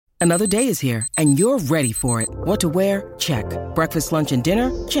Another day is here, and you're ready for it. What to wear? Check. Breakfast, lunch, and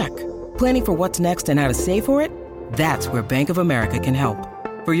dinner? Check. Planning for what's next and how to save for it? That's where Bank of America can help.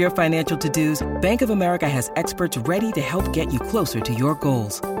 For your financial to-dos, Bank of America has experts ready to help get you closer to your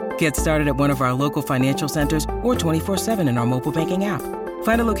goals. Get started at one of our local financial centers or 24/7 in our mobile banking app.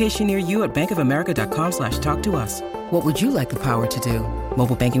 Find a location near you at bankofamerica.com/talktous. What would you like the power to do?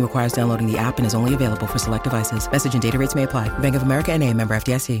 Mobile banking requires downloading the app and is only available for select devices. Message and data rates may apply. Bank of America N.A., member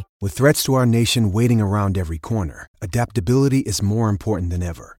FDIC. With threats to our nation waiting around every corner, adaptability is more important than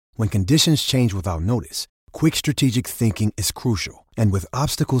ever. When conditions change without notice, quick strategic thinking is crucial. And with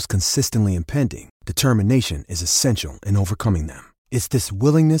obstacles consistently impending, determination is essential in overcoming them. It's this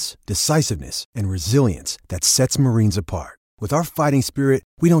willingness, decisiveness, and resilience that sets Marines apart. With our fighting spirit,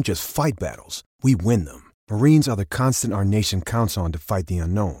 we don't just fight battles, we win them. Marines are the constant our nation counts on to fight the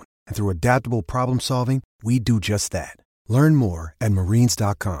unknown. And through adaptable problem solving, we do just that. Learn more at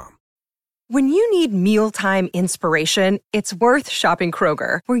marines.com. When you need mealtime inspiration, it's worth shopping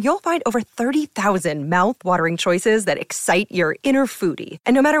Kroger, where you'll find over 30,000 mouth-watering choices that excite your inner foodie.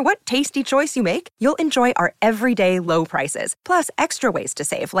 And no matter what tasty choice you make, you'll enjoy our everyday low prices, plus extra ways to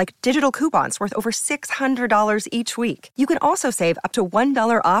save, like digital coupons worth over $600 each week. You can also save up to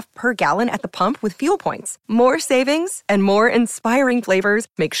 $1 off per gallon at the pump with fuel points. More savings and more inspiring flavors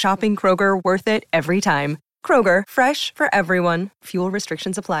make shopping Kroger worth it every time. Kroger, fresh for everyone. Fuel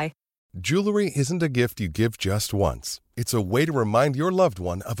restrictions apply. Jewelry isn't a gift you give just once. It's a way to remind your loved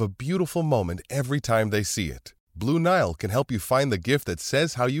one of a beautiful moment every time they see it. Blue Nile can help you find the gift that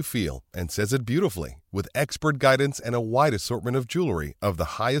says how you feel and says it beautifully, with expert guidance and a wide assortment of jewelry of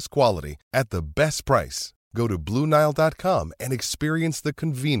the highest quality at the best price. Go to BlueNile.com and experience the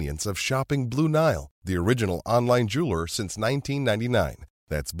convenience of shopping Blue Nile, the original online jeweler since 1999.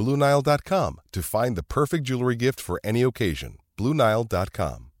 That's BlueNile.com to find the perfect jewelry gift for any occasion.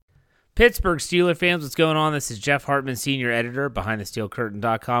 BlueNile.com. Pittsburgh Steelers fans, what's going on? This is Jeff Hartman, senior editor,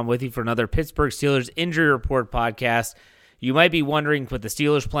 BehindTheSteelCurtain.com, with you for another Pittsburgh Steelers Injury Report podcast. You might be wondering, with the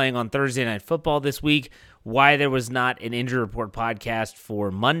Steelers playing on Thursday Night Football this week, why there was not an Injury Report podcast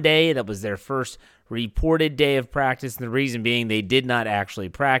for Monday. That was their first reported day of practice, and the reason being they did not actually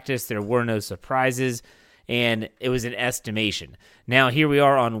practice. There were no surprises, and it was an estimation. Now, here we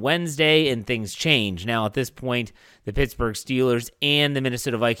are on Wednesday, and things change. Now, at this point, the Pittsburgh Steelers and the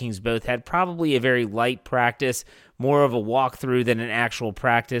Minnesota Vikings both had probably a very light practice, more of a walkthrough than an actual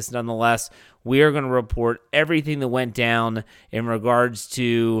practice. Nonetheless, we are going to report everything that went down in regards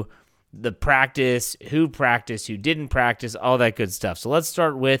to the practice, who didn't practice, all that good stuff. So let's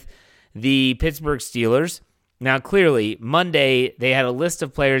start with the Pittsburgh Steelers. Now, clearly, Monday, they had a list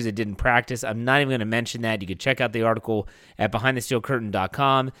of players that didn't practice. I'm not even going to mention that. You can check out the article at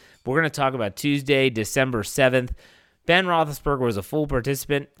BehindTheSteelCurtain.com. We're going to talk about Tuesday, December 7th. Ben Roethlisberger was a full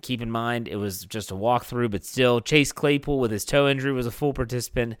participant. Keep in mind, it was just a walkthrough, but still. Chase Claypool with his toe injury was a full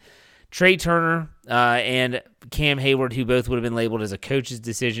participant. Trey Turner and Cam Hayward, who both would have been labeled as a coach's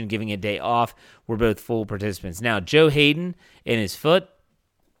decision, giving a day off, were both full participants. Now, Joe Hayden in his foot,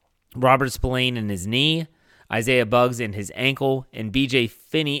 Robert Spillane in his knee, Isaiah Buggs in his ankle, and B.J.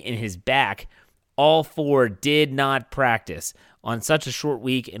 Finney in his back, all four did not practice. On such a short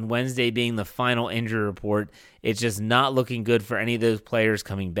week, and Wednesday being the final injury report, it's just not looking good for any of those players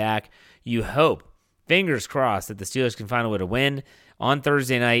coming back. You hope, fingers crossed, that the Steelers can find a way to win on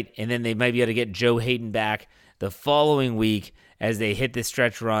Thursday night, and then they might be able to get Joe Hayden back the following week as they hit this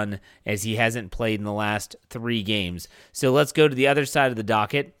stretch run, as he hasn't played in the last 3 games. So let's go to the other side of the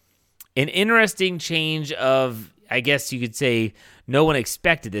docket. An interesting change of, I guess you could say, no one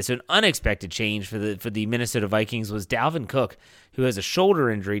expected this. An unexpected change for the Minnesota Vikings was Dalvin Cook, who has a shoulder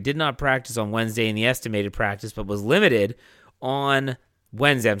injury, did not practice on Wednesday in the estimated practice, but was limited on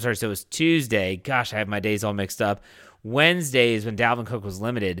Wednesday. I'm sorry, so it was Tuesday. Gosh, I have my days all mixed up. Wednesday is when Dalvin Cook was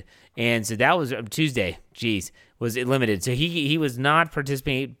limited, and so that was Tuesday. Was it limited? So he was not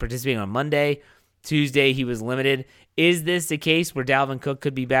participating on Monday. Tuesday he was limited. Is this the case where Dalvin Cook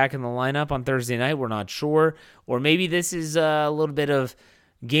could be back in the lineup on Thursday night? We're not sure. Or maybe this is a little bit of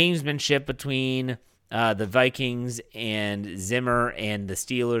gamesmanship between the Vikings and Zimmer and the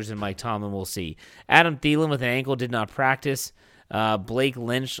Steelers and Mike Tomlin. We'll see. Adam Thielen with an ankle did not practice. Blake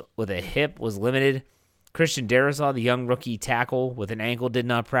Lynch with a hip was limited. Christian Darrisaw, the young rookie tackle with an ankle, did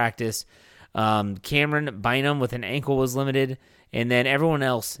not practice. Cameron Bynum with an ankle was limited. And then everyone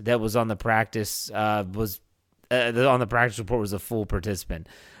else that was on the practice on the practice report was a full participant.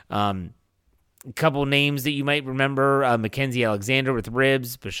 A couple names that you might remember: Mackenzie Alexander with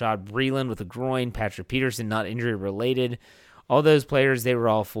ribs, Bashad Breeland with a groin, Patrick Peterson not injury related. All those players, they were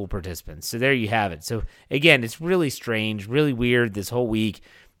all full participants. So there you have it. So again, it's really strange, really weird this whole week.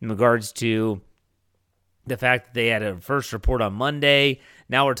 in regards to the fact that they had a first report on Monday.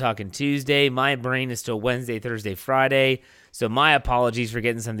 Now we're talking Tuesday. My brain is still Wednesday, Thursday, Friday. So my apologies for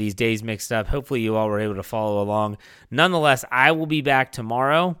getting some of these days mixed up. Hopefully you all were able to follow along. Nonetheless, I will be back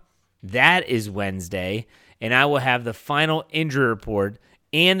tomorrow. That is Wednesday. And I will have the final injury report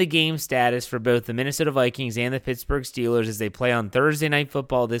and the game status for both the Minnesota Vikings and the Pittsburgh Steelers as they play on Thursday Night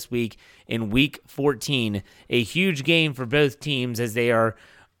Football this week in Week 14. A huge game for both teams as they are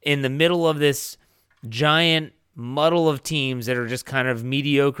in the middle of this giant muddle of teams that are just kind of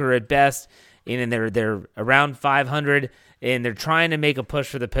mediocre at best, and they're around 500, and they're trying to make a push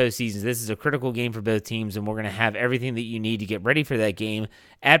for the postseason. This is a critical game for both teams, and we're going to have everything that you need to get ready for that game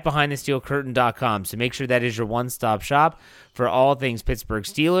at BehindTheSteelCurtain.com. So make sure that is your one-stop shop for all things Pittsburgh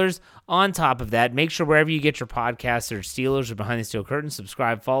Steelers. On top of that, make sure wherever you get your podcasts, search Steelers or Behind the Steel Curtain,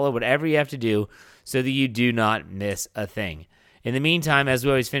 subscribe, follow, whatever you have to do so that you do not miss a thing. In the meantime, as we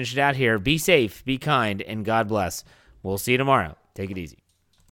always finish it out here, be safe, be kind, and God bless. We'll see you tomorrow. Take it easy.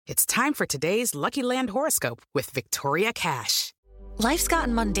 It's time for today's Lucky Land horoscope with Victoria Cash. Life's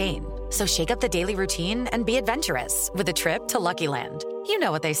gotten mundane, so shake up the daily routine and be adventurous with a trip to Lucky Land. You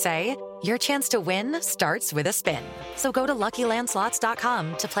know what they say, your chance to win starts with a spin. So go to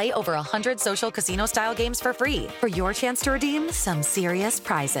LuckyLandSlots.com to play over 100 social casino-style games for free for your chance to redeem some serious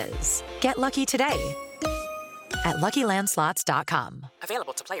prizes. Get lucky today at LuckyLandSlots.com.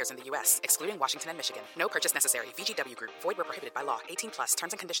 Available to players in the U.S., excluding Washington and Michigan. No purchase necessary. VGW Group. Void where prohibited by law. 18+.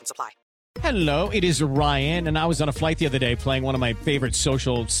 Terms and conditions apply. Hello, it is Ryan, and I was on a flight the other day playing one of my favorite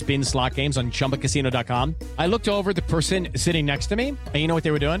social spin slot games on ChumbaCasino.com. I looked over at the person sitting next to me, and you know what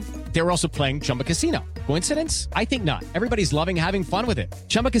they were doing? They were also playing Chumba Casino. Coincidence? I think not. Everybody's loving having fun with it.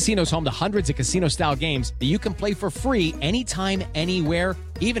 Chumba Casino is home to hundreds of casino-style games that you can play for free anytime, anywhere,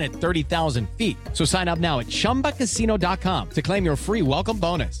 even at 30,000 feet. So sign up now at ChumbaCasino.com to claim your free welcome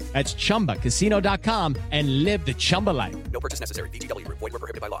bonus. That's ChumbaCasino.com and live the Chumba life. No purchase necessary. VGW Group. Void where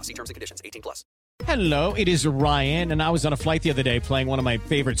prohibited by law. See terms and conditions. 18+. Hello, it is Ryan, and I was on a flight the other day playing one of my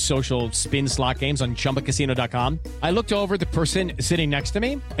favorite social spin slot games on ChumbaCasino.com. I looked over at the person sitting next to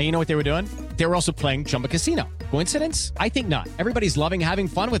me, and you know what they were doing? They were also playing Chumba Casino. Coincidence? I think not. Everybody's loving having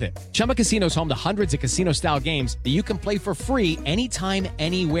fun with it. Chumba Casino is home to hundreds of casino-style games that you can play for free anytime,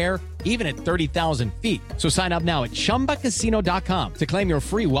 anywhere, even at 30,000 feet. So sign up now at ChumbaCasino.com to claim your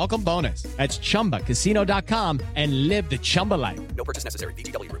free welcome bonus. That's ChumbaCasino.com and live the Chumba life. No purchase necessary.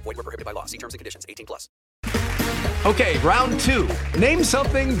 VGW Group. Void where prohibited by law. See terms and conditions. 18+. Okay, round two. Name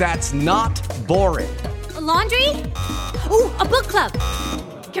something that's not boring. A laundry? Ooh, a book club.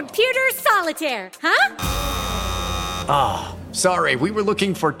 Computer solitaire, huh? Ah, sorry, we were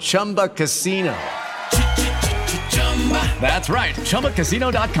looking for Chumba Casino. That's right,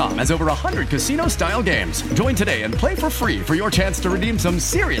 ChumbaCasino.com has over 100 casino-style games. Join today and play for free for your chance to redeem some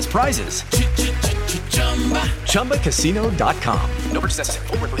serious prizes. ChumbaCasino.com. No purchase necessary.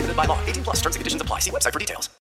 Void where prohibited by law. 18+. Terms and conditions apply. See website for details.